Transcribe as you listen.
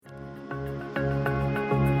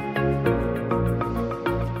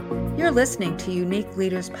You're listening to Unique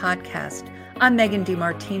Leaders Podcast. I'm Megan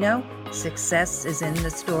DiMartino. Success is in the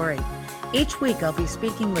story. Each week, I'll be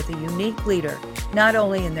speaking with a unique leader, not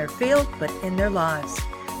only in their field, but in their lives.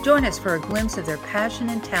 Join us for a glimpse of their passion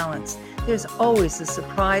and talents. There's always a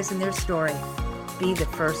surprise in their story. Be the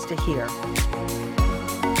first to hear.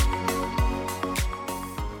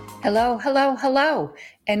 Hello,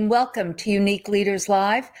 and welcome to Unique Leaders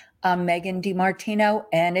Live. I'm Megan DiMartino,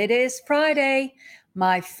 and it is Friday,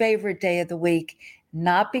 my favorite day of the week,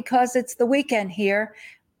 not because it's the weekend here,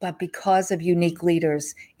 but because of Unique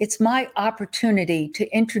Leaders. It's my opportunity to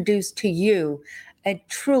introduce to you a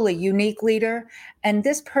truly unique leader. And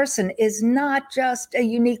this person is not just a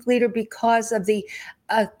unique leader because of the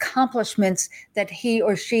accomplishments that he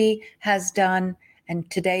or she has done. And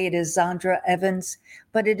today it is Zandra Evans,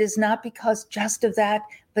 but it is not because just of that,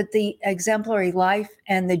 but the exemplary life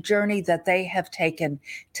and the journey that they have taken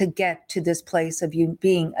to get to this place of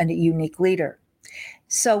being a unique leader.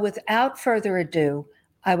 So without further ado,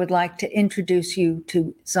 I would like to introduce you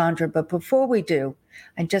to Zandra. But before we do,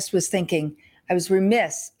 I just was thinking, I was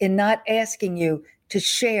remiss in not asking you to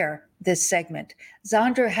share this segment.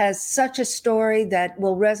 Zandra has such a story that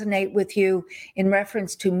will resonate with you in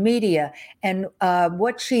reference to media and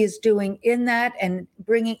what she is doing in that and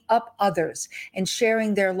bringing up others and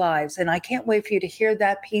sharing their lives. And I can't wait for you to hear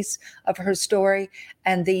that piece of her story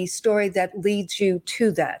and the story that leads you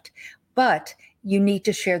to that. But you need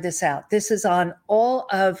to share this out. This is on all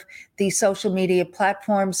of the social media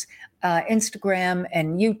platforms, Instagram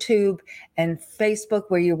and YouTube and Facebook,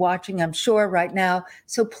 where you're watching, I'm sure, right now.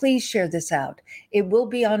 So please share this out. It will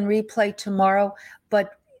be on replay tomorrow,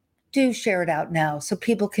 but do share it out now so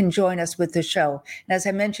people can join us with the show. And as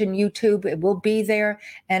I mentioned, YouTube, it will be there,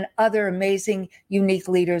 and other amazing Unique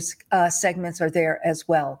Leaders segments are there as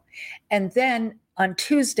well. And then on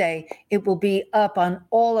Tuesday, it will be up on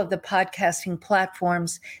all of the podcasting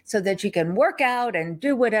platforms so that you can work out and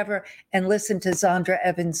do whatever and listen to Zandra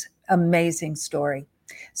Evans' amazing story.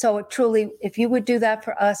 So truly, if you would do that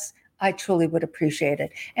for us, I truly would appreciate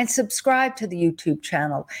it. And subscribe to the YouTube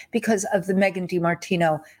channel because of the Megan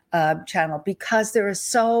DiMartino channel, because there is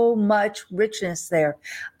so much richness there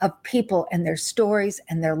of people and their stories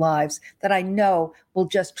and their lives that I know will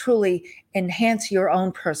just truly enhance your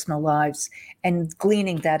own personal lives and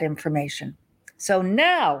gleaning that information. So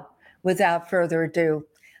now, without further ado,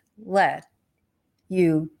 let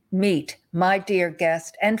you meet my dear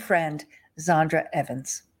guest and friend, Zandra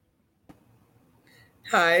Evans.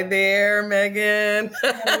 Hi there, Megan.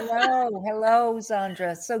 Hello,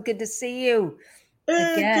 Zandra. So good to see you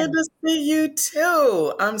again. Good to see you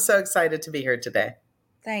too. I'm so excited to be here today.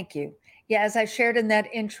 Thank you. Yeah, as I shared in that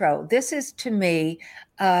intro, this is to me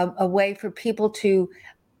a way for people to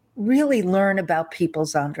really learn about people,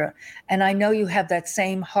 Zandra. And I know you have that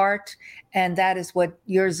same heart, and that is what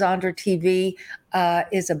your Zandra TV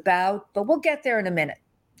is about. But we'll get there in a minute,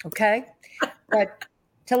 okay? But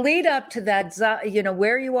to lead up to that,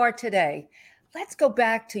 where you are today, let's go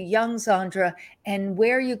back to young Zandra and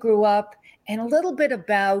where you grew up and a little bit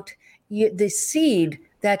about the seed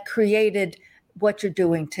that created what you're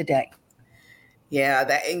doing today. Yeah,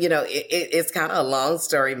 it's kind of a long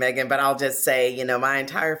story, Megan, but I'll just say, my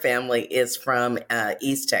entire family is from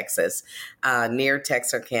East Texas, near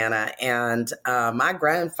Texarkana. And my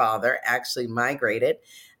grandfather actually migrated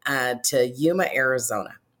to Yuma,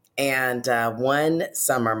 Arizona. And one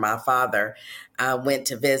summer, my father went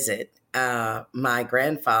to visit my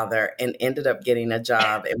grandfather and ended up getting a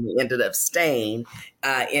job, and we ended up staying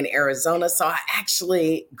in Arizona. So I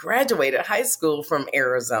actually graduated high school from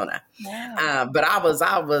Arizona. Wow. But I was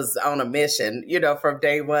on a mission, from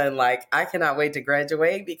day one. Like, I cannot wait to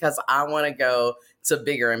graduate because I want to go to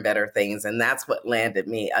bigger and better things. And that's what landed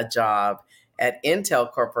me a job at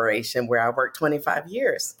Intel Corporation, where I worked 25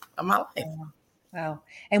 years of my life. Wow.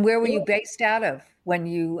 And where were you based out of when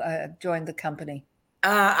you joined the company?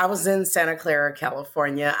 I was in Santa Clara,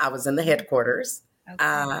 California. I was in the headquarters.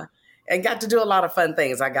 Okay. And got to do a lot of fun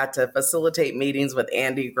things. I got to facilitate meetings with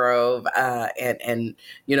Andy Grove and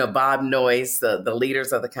Bob Noyce, the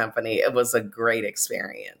leaders of the company. It was a great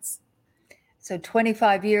experience. So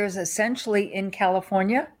 25 years essentially in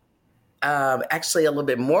California? Actually, a little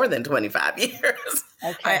bit more than 25 years.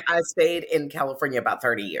 Okay. I stayed in California about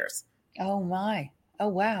 30 years. Oh, my. Oh,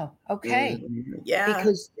 wow. Okay. Yeah.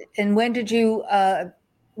 And when did you,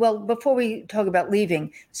 before we talk about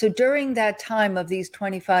leaving, so during that time of these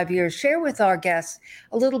 25 years, share with our guests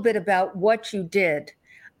a little bit about what you did,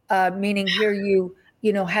 meaning here you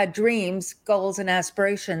had dreams, goals, and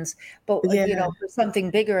aspirations, but, for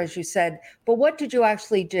something bigger, as you said. But what did you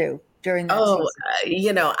actually do? during that Oh, season?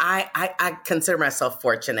 I consider myself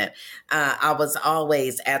fortunate. I was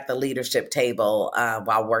always at the leadership table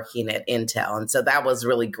while working at Intel. And so that was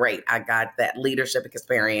really great. I got that leadership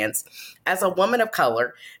experience as a woman of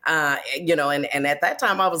color, and at that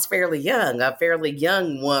time I was fairly young, a fairly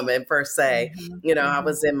young woman per se. Hmm. I Hmm.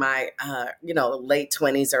 was in my, late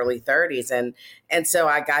 20s, early 30s. And so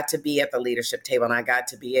I got to be at the leadership table and I got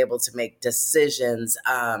to be able to make decisions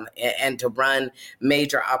and to run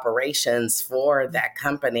major operations for that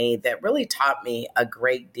company that really taught me a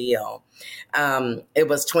great deal. It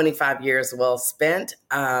was 25 years well spent.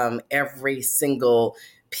 Every single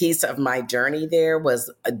piece of my journey there was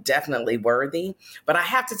definitely worthy. But I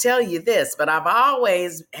have to tell you this, but I've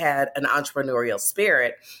always had an entrepreneurial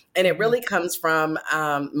spirit, and it Hmm. really comes from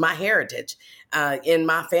my heritage in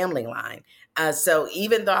my family line. So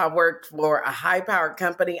even though I worked for a high powered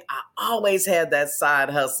company, I always had that side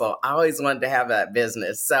hustle. I always wanted to have that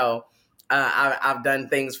business. So I've done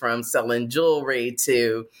things from selling jewelry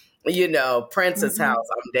to, Princess House.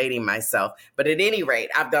 Hmm. I'm dating myself. But at any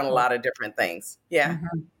rate, I've done a lot of different things. Yeah.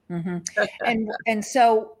 Hmm. Hmm. And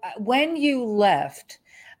so when you left,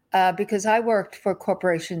 because I worked for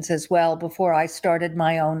corporations as well before I started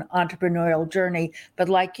my own entrepreneurial journey, but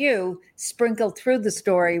like you, sprinkled through the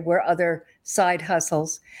story were other side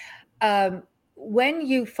hustles. Um, when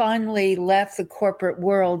you finally left the corporate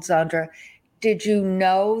world, Zandra, did you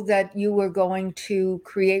know that you were going to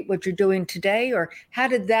create what you're doing today, or how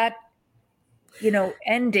did that,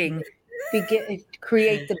 ending begin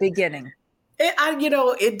create the beginning?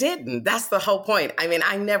 It didn't. That's the whole point. I mean,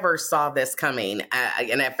 I never saw this coming.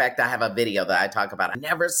 And in fact, I have a video that I talk about. I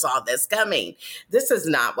never saw this coming. This is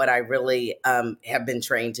not what I really have been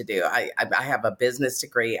trained to do. I have a business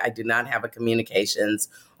degree. I do not have a communications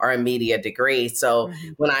or a media degree. So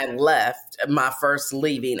Hmm. when I left my first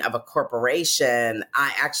leaving of a corporation,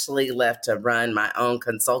 I actually left to run my own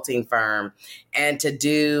consulting firm and to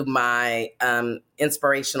do my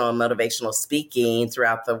inspirational and motivational speaking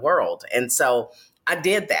throughout the world. And so I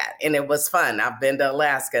did that and it was fun. I've been to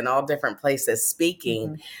Alaska and all different places speaking.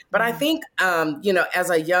 Hmm. But I Hmm. think, as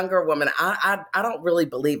a younger woman, I don't really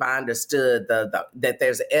believe I understood that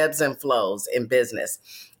there's ebbs and flows in business.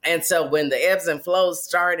 And so when the ebbs and flows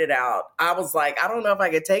started out, I was like, I don't know if I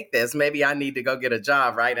could take this. Maybe I need to go get a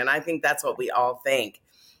job, right? And I think that's what we all think.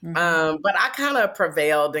 Hmm. But I kind of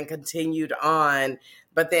prevailed and continued on.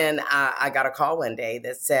 But then I got a call one day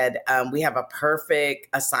that said, we have a perfect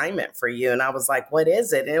assignment for you. And I was like, what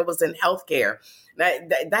is it? And it was in healthcare.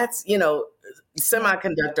 That's,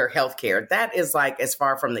 semiconductor healthcare. That is like as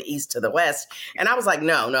far from the east to the west. And I was like,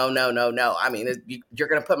 no, no, no, no, no. I mean, you're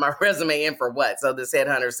going to put my resume in for what? So this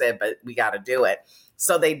headhunter said, but we got to do it.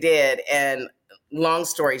 So they did. And long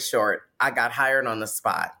story short, I got hired on the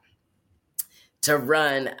spot to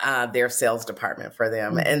run their sales department for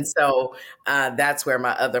them. Hmm. And so that's where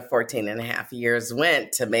my other 14 and a half years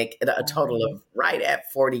went to make it a total of right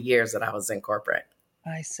at 40 years that I was in corporate.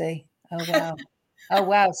 I see. Oh, wow. Oh,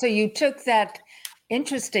 wow. So you took that.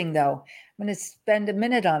 Interesting, though. I'm going to spend a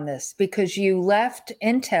minute on this because you left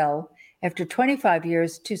Intel after 25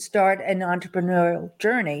 years to start an entrepreneurial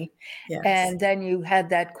journey. Yes. And then you had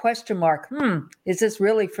that question mark, is this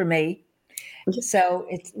really for me? So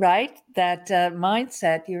it's right, that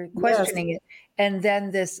mindset, you're Yes. questioning it. And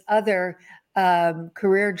then this other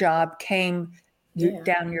career job came Yeah.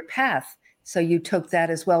 down your path. So you took that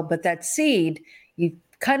as well. But that seed, you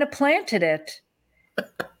kind of planted it,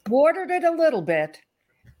 watered it a little bit,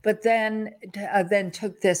 but then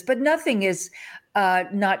took this. But nothing is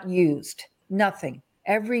not used. Nothing.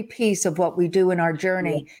 Every piece of what we do in our Yeah.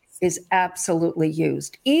 journey is absolutely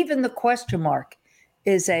used. Even the question mark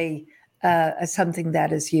is a something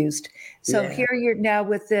that is used. So Yeah. here you're now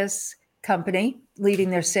with this company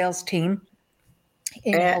leading their sales team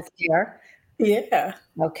in And, healthcare. yeah.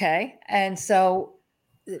 Okay, and so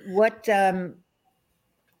what?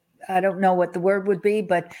 I don't know what the word would be,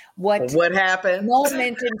 but what What happened?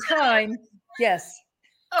 moment in time? Yes,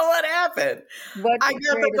 Oh, what happened? what I got the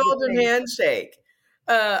created the golden change? handshake.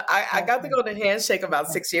 I got the Okay, golden handshake about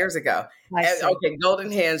okay, 6 years ago. I see. Okay,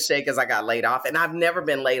 golden handshake is I got laid off, and I've never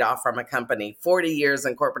been laid off from a company. 40 years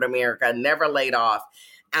in corporate America, never laid off.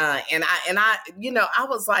 I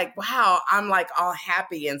was like, wow, I'm like all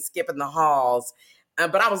happy and skipping the halls.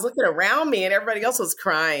 But I was looking around me and everybody else was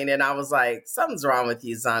crying. And I was like, something's wrong with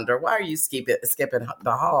you, Zandra. Why are you skipping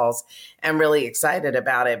the halls? I'm really excited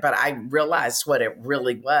about it. But I realized what it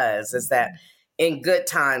really was is that in good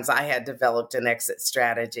times, I had developed an exit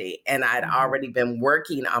strategy, and I'd already been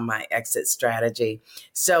working on my exit strategy.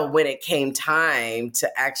 So when it came time to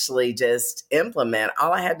actually just implement,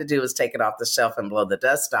 all I had to do was take it off the shelf and blow the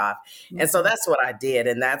dust off. And so that's what I did.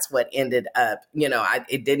 And that's what ended up,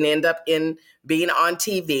 it didn't end up in being on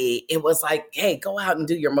TV. It was like, hey, go out and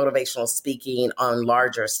do your motivational speaking on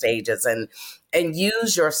larger stages and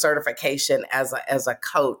use your certification as a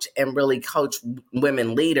coach and really coach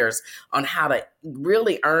women leaders on how to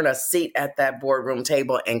really earn a seat at that boardroom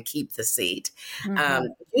table and keep the seat.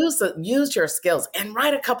 Use your skills and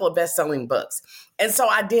write a couple of best-selling books. And so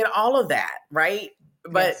I did all of that, right?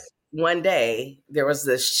 But one day there was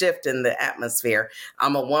this shift in the atmosphere.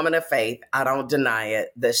 I'm a woman of faith. I don't deny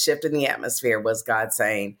it. The shift in the atmosphere was God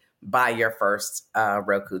saying, buy your first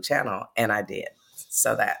Roku channel. And I did.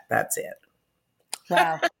 So that's it.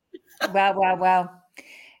 Wow. Wow.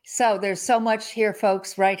 So there's so much here,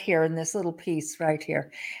 folks, right here in this little piece right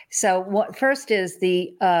here. So what first is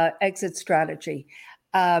the exit strategy,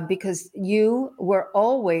 because you were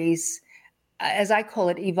always, as I call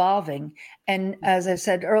it, evolving. And as I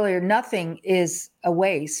said earlier, nothing is a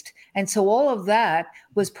waste. And so all of that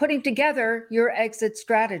was putting together your exit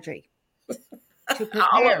strategy to prepare.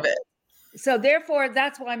 All of it. So therefore,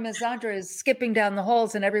 that's why Ms. Zandra is skipping down the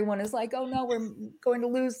halls and everyone is like, oh no, we're going to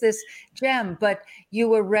lose this gem. But you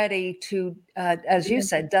were ready to, as you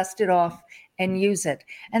said, dust it off and use it.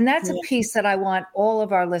 And that's a piece that I want all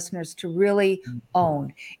of our listeners to really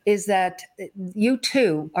own, is that you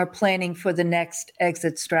too are planning for the next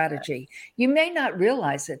exit strategy. You may not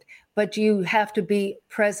realize it, but you have to be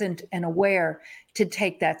present and aware to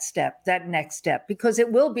take that step, that next step, because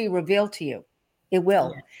it will be revealed to you. It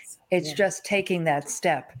will. Yes. It's just taking that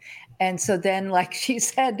step. And so then, like she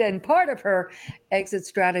said, and part of her exit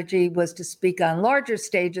strategy was to speak on larger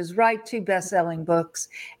stages, write 2 best-selling books.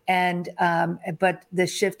 And but the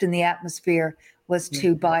shift in the atmosphere was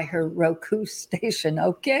to buy her Roku station.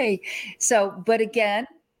 Okay. So, but again,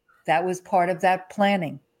 that was part of that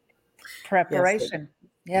planning, preparation.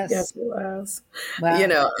 Yes, it was. Wow.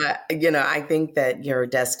 I think that your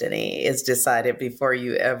destiny is decided before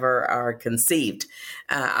you ever are conceived.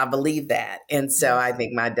 I believe that. And so I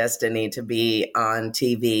think my destiny to be on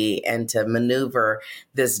TV and to maneuver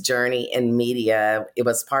this journey in media, it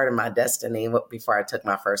was part of my destiny before I took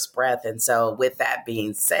my first breath. And so with that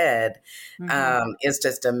being said, it's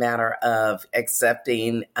just a matter of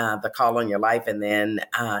accepting the call on your life and then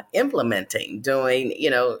implementing, doing,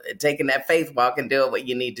 taking that faith walk and doing what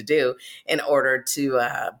you need to do in order to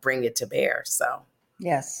bring it to bear. So.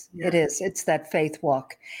 Yes, it is. It's that faith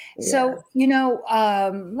walk. Yeah. So,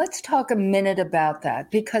 let's talk a minute about that,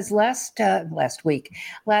 because last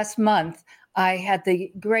month, I had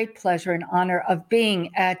the great pleasure and honor of being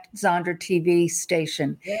at Zandra TV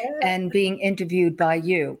station and being interviewed by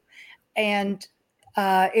you. And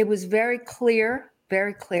it was very clear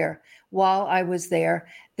while I was there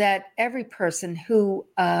that every person who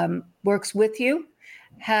works with you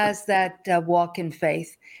has that walk in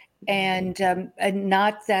faith. And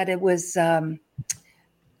not that it was,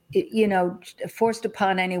 forced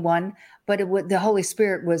upon anyone, but the Holy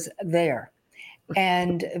Spirit was there,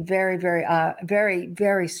 and very, very, very,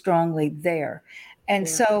 very strongly there. And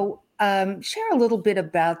so, share a little bit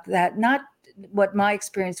about that. Not what my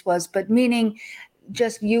experience was, but meaning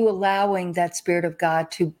just you allowing that Spirit of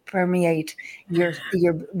God to permeate your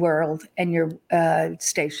world and your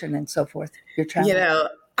station and so forth. Your channel.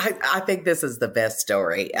 I think this is the best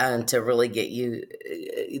story to really get you,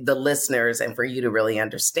 the listeners, and for you to really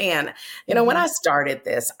understand. When I started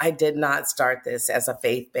this, I did not start this as a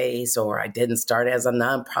faith base, or I didn't start as a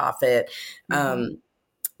nonprofit.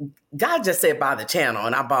 God just said, buy the channel,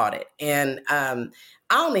 and I bought it. And I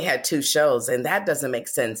only had 2 shows, and that doesn't make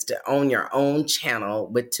sense to own your own channel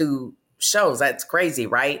with 2 shows. That's crazy,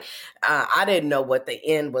 right? I didn't know what the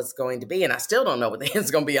end was going to be, and I still don't know what the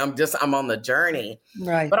end's going to be. I'm on the journey.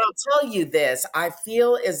 Right. But I'll tell you this, I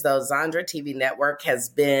feel as though Zandra TV Network has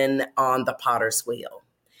been on the potter's wheel.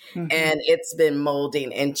 And it's been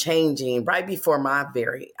molding and changing right before my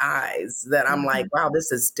very eyes, that I'm like, wow,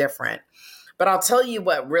 this is different. But I'll tell you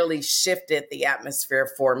what really shifted the atmosphere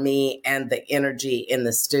for me and the energy in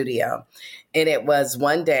the studio. And it was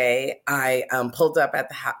one day I pulled up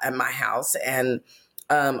at my house, and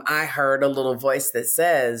I heard a little voice that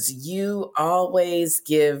says, you always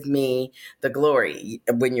give me the glory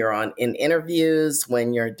when you're in interviews,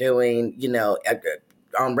 when you're doing,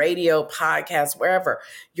 on radio, podcasts, wherever.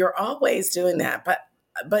 You're always doing that.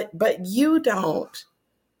 But you don't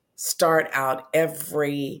start out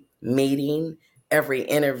every meeting, every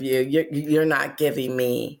interview. You're not giving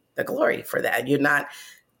me the glory for that. You're not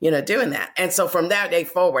doing that. And so from that day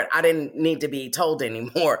forward, I didn't need to be told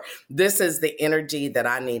anymore. This is the energy that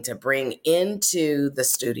I need to bring into the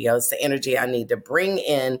studio. It's the energy I need to bring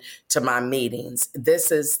in to my meetings.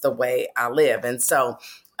 This is the way I live. And so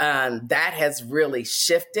that has really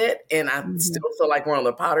shifted, and I still feel like we're on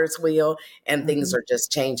the potter's wheel and things are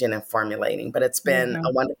just changing and formulating, but it's been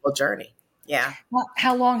a wonderful journey. Yeah. Well,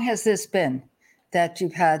 how long has this been that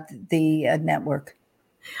you've had the network?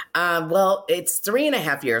 Well, it's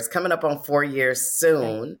 3.5 years, coming up on 4 years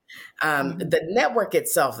soon. The network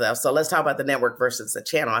itself, though, so let's talk about the network versus the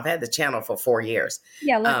channel. I've had the channel for 4 years.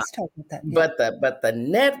 Yeah, let's talk about that. Yeah. But the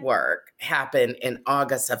network happened in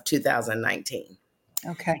August of 2019.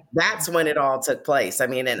 Okay. That's when it all took place. I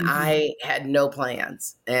mean, and I had no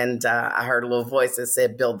plans. And I heard a little voice that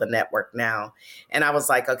said, build the network now. And I was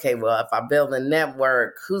like, okay, well, if I build a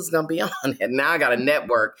network, who's going to be on it? Now I got a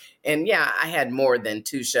network. And yeah, I had more than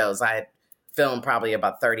 2 shows. I had filmed probably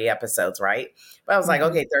about 30 episodes, right? But I was like,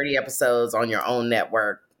 okay, 30 episodes on your own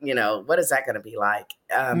network. What is that going to be like?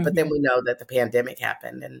 But then we know that the pandemic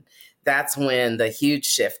happened. And that's when the huge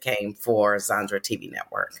shift came for Zandra TV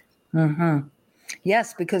Network.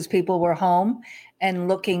 Yes, because people were home and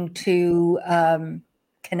looking to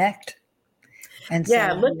connect. And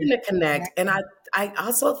yeah, looking to connect. And I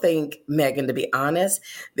also think, Megan, to be honest,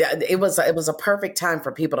 it was a perfect time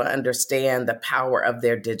for people to understand the power of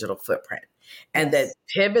their digital footprint, and that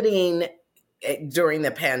pivoting during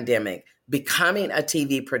the pandemic, becoming a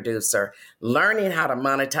TV producer, learning how to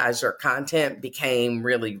monetize your content became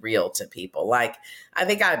really real to people. Like, I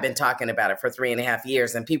think I've been talking about it for 3.5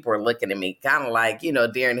 years, and people were looking at me kind of like,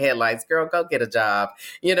 deer in headlights, girl, go get a job.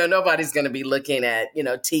 Nobody's going to be looking at,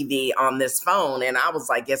 TV on this phone. And I was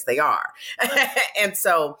like, yes, they are. And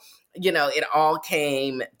so, it all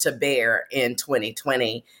came to bear in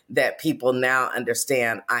 2020 that people now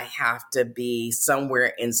understand I have to be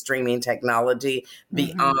somewhere in streaming technology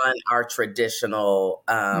beyond our traditional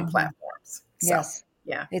platforms. So, yes.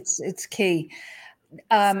 Yeah. It's key.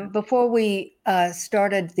 Before we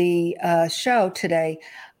started the show today,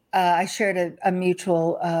 I shared a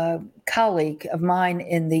mutual colleague of mine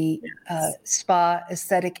in the spa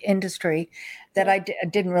aesthetic industry that I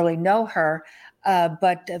didn't really know her.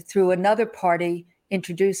 But through another party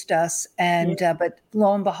introduced us, and but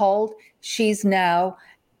lo and behold, she's now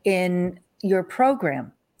in your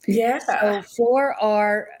program. Yeah. So for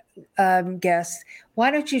our guests, why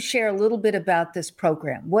don't you share a little bit about this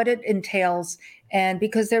program, what it entails, and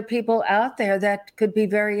because there are people out there that could be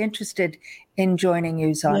very interested in joining you,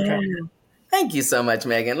 Zandra. Yeah. Thank you so much,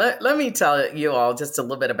 Megan. Let me tell you all just a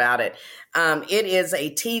little bit about it. It is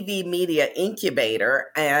a TV media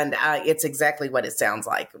incubator, and it's exactly what it sounds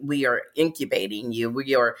like. We are incubating you.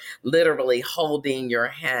 We are literally holding your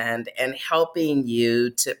hand and helping you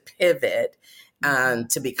to pivot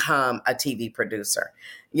to become a TV producer.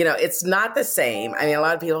 It's not the same. I mean, a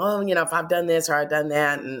lot of people, if I've done this or I've done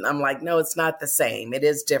that. And I'm like, no, it's not the same. It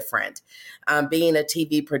is different. Being a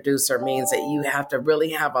TV producer means that you have to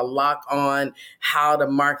really have a lock on how to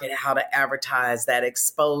market, how to advertise, that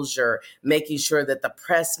exposure, making sure that the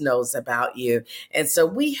press knows about you. And so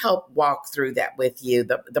we help walk through that with you.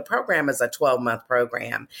 The program is a 12-month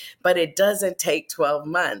program, but it doesn't take 12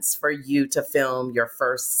 months for you to film your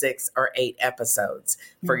first 6 or 8 episodes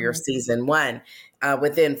for your season 1.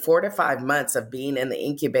 Within 4 to 5 months of being in the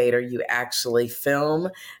incubator, you actually film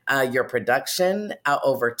your production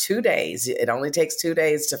over 2 days. It only takes 2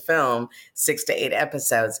 days to film 6 to 8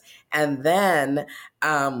 episodes. And then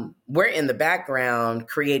we're in the background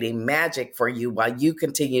creating magic for you while you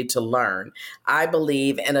continue to learn. I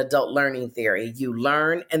believe in adult learning theory. You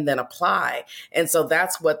learn and then apply. And so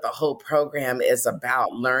that's what the whole program is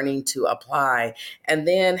about, learning to apply and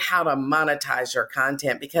then how to monetize your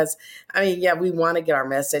content. Because, we want to get our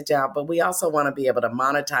message out, but we also want to be able to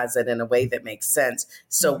monetize it in a way that makes sense.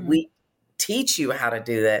 So we teach you how to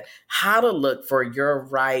do that, how to look for your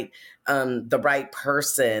the right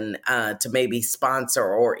person to maybe sponsor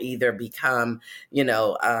or either become,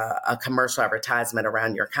 a commercial advertisement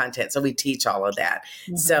around your content. So we teach all of that.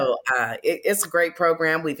 So it's a great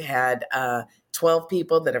program. We've had 12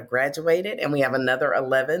 people that have graduated, and we have another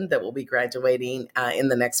 11 that will be graduating in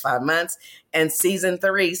the next 5 months. And season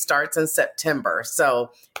 3 starts in September.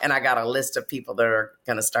 So, and I got a list of people that are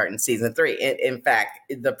going to start in season 3. In fact,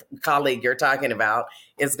 the colleague you're talking about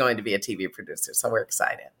is going to be a TV producer. So we're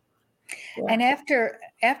excited. Yeah. And after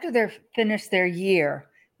they're finished their year,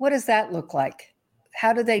 what does that look like?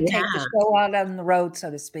 How do they take the show out on the road,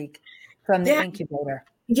 so to speak, from the incubator?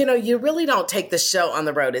 You really don't take the show on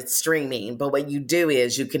the road. It's streaming, but what you do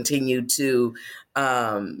is you continue to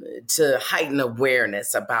heighten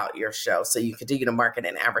awareness about your show. So you continue to market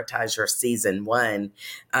and advertise your season one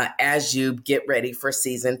as you get ready for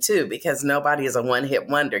season two, because nobody is a one hit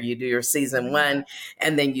wonder. You do your season one,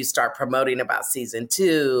 and then you start promoting about season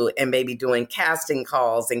two, and maybe doing casting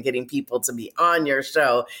calls and getting people to be on your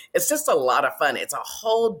show. It's just a lot of fun. It's a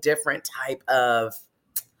whole different type of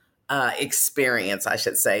experience, I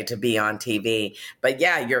should say, to be on TV. But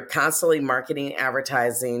yeah, you're constantly marketing,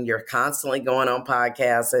 advertising. You're constantly going on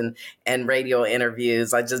podcasts and radio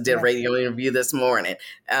interviews. I just did a radio interview this morning,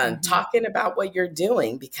 talking about what you're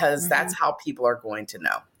doing, because that's how people are going to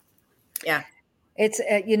know. Yeah. It's,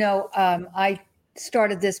 I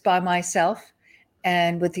started this by myself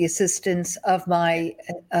and with the assistance of my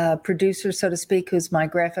producer, so to speak, who's my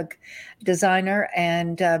graphic designer,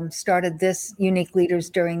 and started this Unique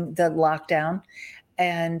Leaders during the lockdown.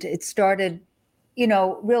 And it started,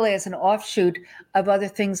 really as an offshoot of other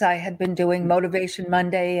things I had been doing, Motivation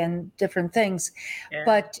Monday and different things. Yeah.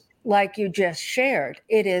 But like you just shared,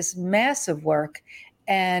 it is massive work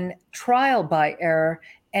and trial by error.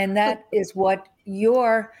 And that is what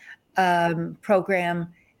your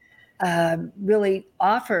program really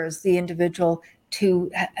offers the individual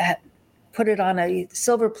to put it on a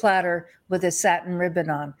silver platter with a satin ribbon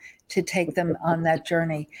on to take them on that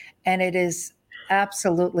journey. And it is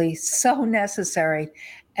absolutely so necessary.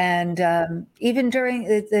 And even during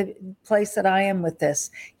the place that I am with this,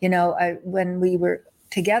 when we were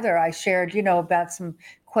together, I shared, about some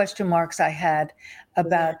question marks I had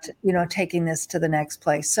about, taking this to the next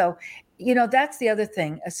place. So, that's the other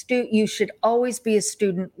thing. You should always be a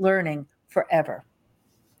student learning forever.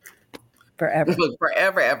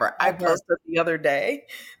 Forever, ever. I posted the other day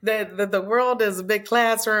that the world is a big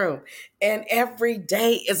classroom, and every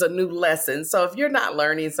day is a new lesson. So if you're not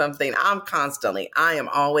learning something, I am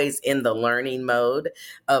always in the learning mode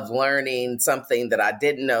of learning something that I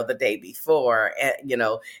didn't know the day before. And,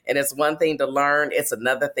 and it's one thing to learn. It's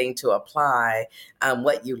another thing to apply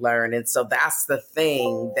what you learn. And so that's the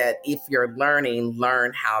thing, that if you're learning,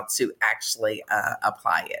 learn how to actually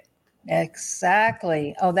apply it.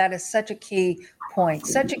 Exactly. Oh, that is such a key point.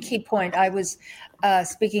 Such a key point. I was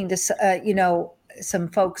speaking to, some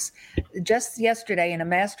folks just yesterday in a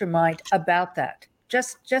mastermind about that.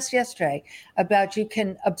 Just yesterday, about you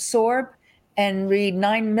can absorb and read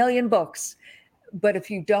 9 million books, but if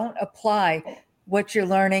you don't apply what you're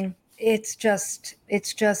learning, it's just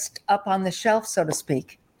up on the shelf, so to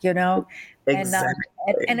speak. Exactly.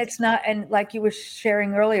 And it's not, and like you were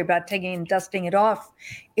sharing earlier about taking and dusting it off,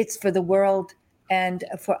 it's for the world and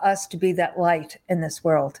for us to be that light in this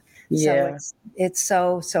world. Yeah. So it's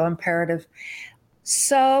so imperative.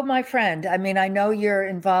 So my friend, I mean, I know you're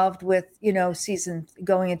involved with,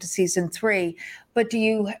 going into season 3, but do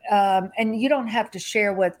you, and you don't have to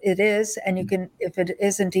share what it is, and you can, if it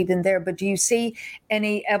isn't even there, but do you see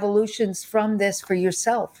any evolutions from this for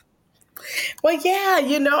yourself? Well, yeah,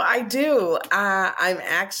 I do. I'm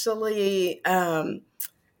actually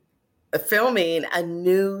filming a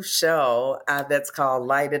new show that's called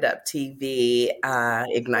Light It Up TV,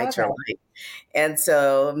 Ignite Your Light. And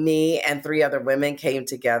so me and 3 other women came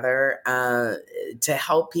together to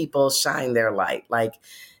help people shine their light. Like,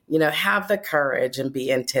 have the courage and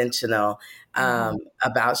be intentional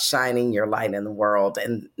about shining your light in the world.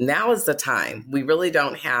 And now is the time. We really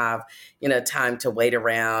don't have, time to wait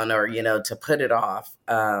around or, to put it off.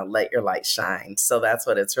 Let your light shine. So that's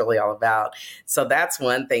what it's really all about. So that's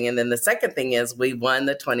one thing. And then the second thing is we won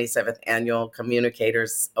the 27th Annual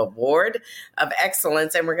Communicators Award of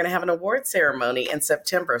Excellence, and we're going to have an award ceremony in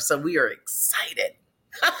September. So we are excited.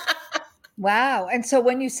 Wow. And so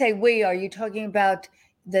when you say we, are you talking about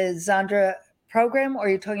the Zandra program, or are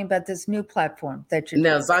you talking about this new platform that you're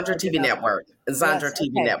No, Zandra TV Network. Zandra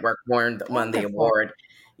TV Network won the award.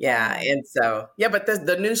 Yeah. And so, but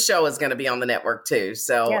the new show is going to be on the network too.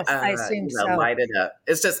 So, yes, I assume so. Light It Up.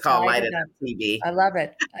 It's just called Light It Up TV. I love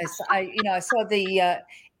it. I saw the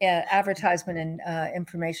advertisement and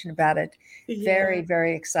information about it. Yeah. Very,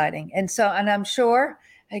 very exciting. And I'm sure,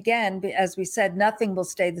 again, as we said, nothing will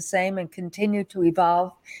stay the same and continue to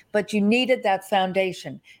evolve, but you needed that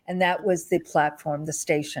foundation, and that was the platform, the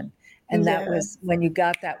station. And that was when you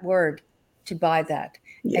got that word to buy that.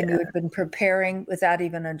 Yeah. And you had been preparing without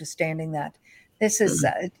even understanding that. This is,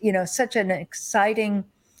 such an exciting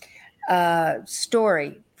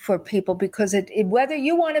story for people, because whether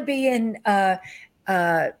you want to be in,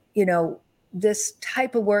 this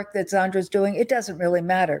type of work that Zandra's doing, it doesn't really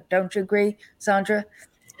matter. Don't you agree, Zandra?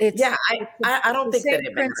 I don't think that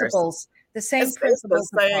it principles The same It's the principles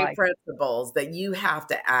same apply. principles that you have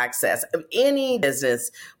to access. Any business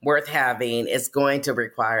worth having is going to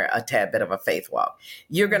require a tad bit of a faith walk.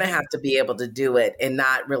 You're going to Mhm. have to be able to do it and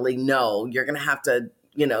not really know. You're going to have to,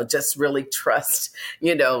 just really trust,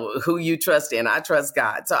 who you trust in. I trust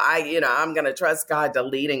God. So I'm going to trust God to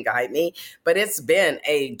lead and guide me. But it's been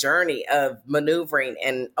a journey of maneuvering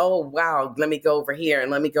and, oh, wow, let me go over here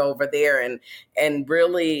and let me go over there and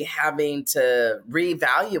really having to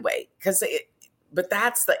reevaluate because but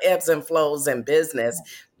that's the ebbs and flows in business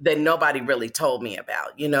that nobody really told me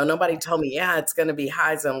about. Nobody told me, yeah, it's going to be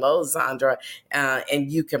highs and lows, Sandra,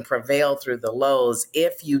 and you can prevail through the lows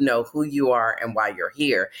if you know who you are and why you're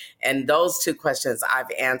here. And those two questions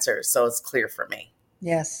I've answered, so it's clear for me.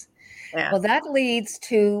 Yes. Yeah. Well, that leads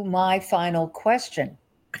to my final question.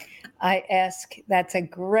 That's a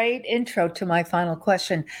great intro to my final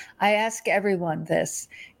question. I ask everyone this.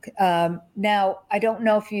 Now, I don't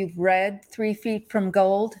know if you've read 3 Feet from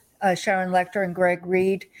Gold, Sharon Lechter and Greg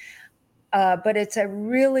Reed, but it's a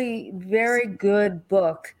really very good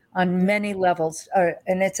book on many levels.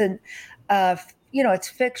 And it's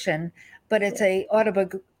fiction, but it's a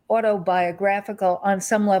autobiographical on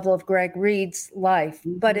some level of Greg Reed's life.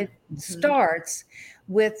 But Mhm. it Mhm. starts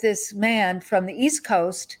with this man from the East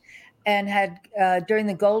Coast and had during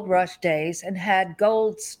the gold rush days and had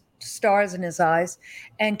gold stars in his eyes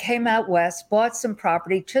and came out west, bought some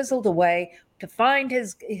property, chiseled away to find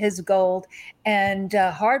his gold and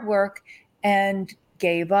hard work, and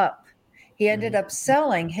gave up. He ended up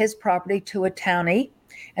selling his property to a townie,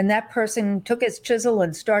 and that person took his chisel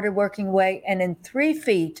and started working away, and in 3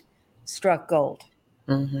 feet struck gold.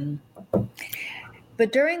 Mhm.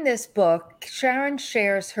 But during this book, Sharon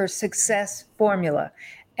shares her success formula.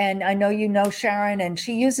 And I know you know Sharon, and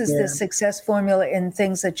she uses Yeah. this success formula in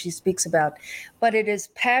things that she speaks about. But it is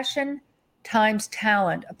passion times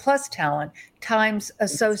talent, plus talent, times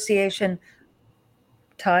association,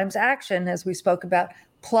 times action, as we spoke about,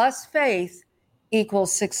 plus faith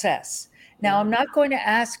equals success. Now, Yeah. I'm not going to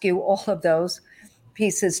ask you all of those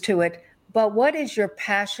pieces to it, but what is your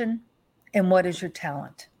passion and what is your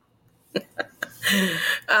talent?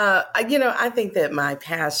 I think that my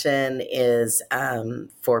passion is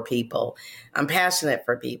for people. I'm passionate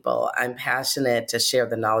for people. I'm passionate to share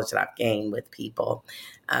the knowledge that I've gained with people.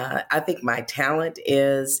 I think my talent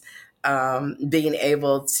is being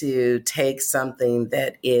able to take something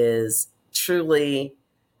that is truly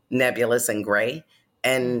nebulous and gray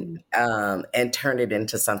Mhm. and turn it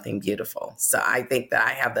into something beautiful. So I think that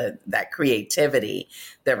I have that creativity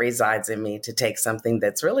that resides in me to take something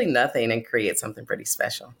that's really nothing and create something pretty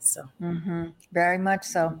special. So Very much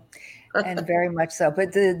so. And very much so.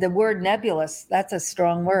 But the word nebulous, that's a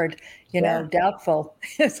strong word, yeah. doubtful.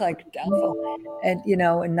 It's like doubtful and,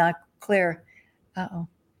 and not clear. Uh-oh.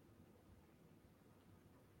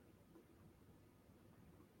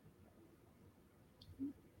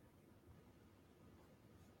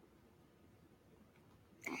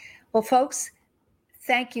 Well, folks,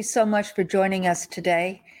 thank you so much for joining us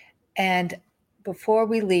today. And before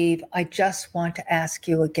we leave, I just want to ask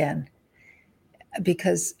you again,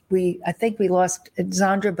 because I think we lost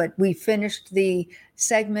Zandra, but we finished the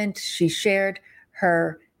segment. She shared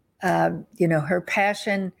her, her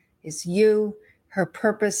passion is you. Her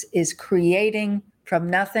purpose is creating from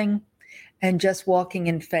nothing and just walking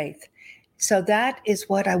in faith. So that is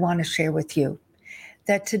what I want to share with you.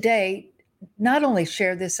 That today, not only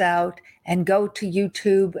share this out and go to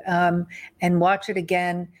YouTube and watch it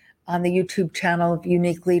again on the YouTube channel of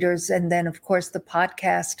Unique Leaders, and then, of course, the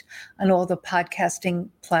podcast on all the podcasting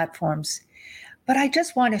platforms. But I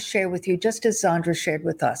just want to share with you, just as Zandra shared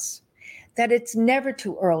with us, that it's never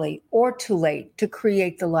too early or too late to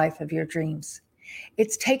create the life of your dreams.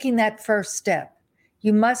 It's taking that first step.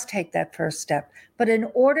 You must take that first step. But in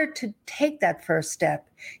order to take that first step,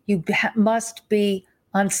 you must be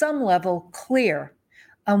on some level clear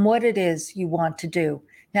on what it is you want to do.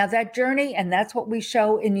 Now, that journey, and that's what we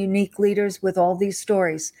show in Unique Leaders with all these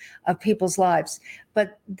stories of people's lives.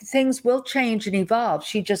 But things will change and evolve.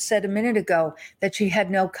 She just said a minute ago that she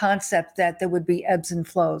had no concept that there would be ebbs and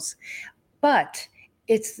flows. But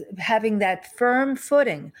it's having that firm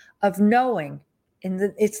footing of knowing,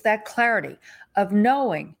 it's that clarity of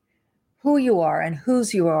knowing who you are and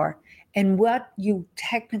whose you are and what you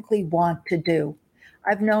technically want to do.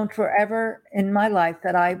 I've known forever in my life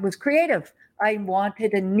that I was creative. I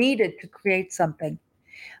wanted and needed to create something.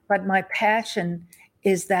 But my passion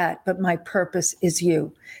is that, but my purpose is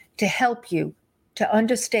you, to help you to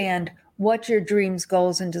understand what your dreams,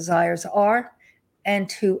 goals, and desires are and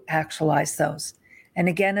to actualize those. And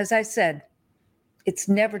again, as I said, it's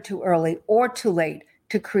never too early or too late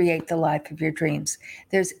to create the life of your dreams.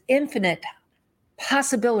 There's infinite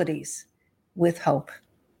possibilities with hope.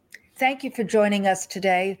 Thank you for joining us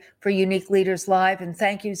today for Unique Leaders Live, and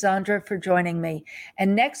thank you, Zandra, for joining me.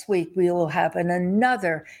 And next week, we will have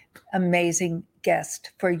another amazing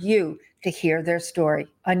guest for you to hear their story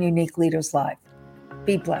on Unique Leaders Live.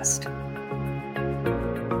 Be blessed.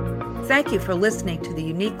 Thank you for listening to the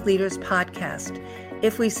Unique Leaders Podcast.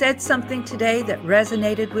 If we said something today that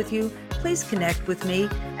resonated with you, please connect with me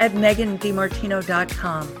at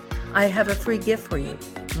megandimartino.com. I have a free gift for you,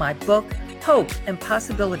 my book, Hope and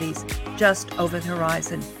Possibilities Just Over the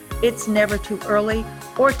Horizon. It's never too early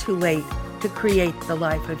or too late to create the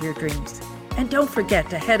life of your dreams. And don't forget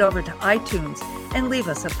to head over to iTunes and leave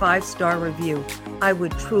us a 5-star review. I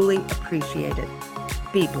would truly appreciate it.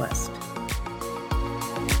 Be blessed.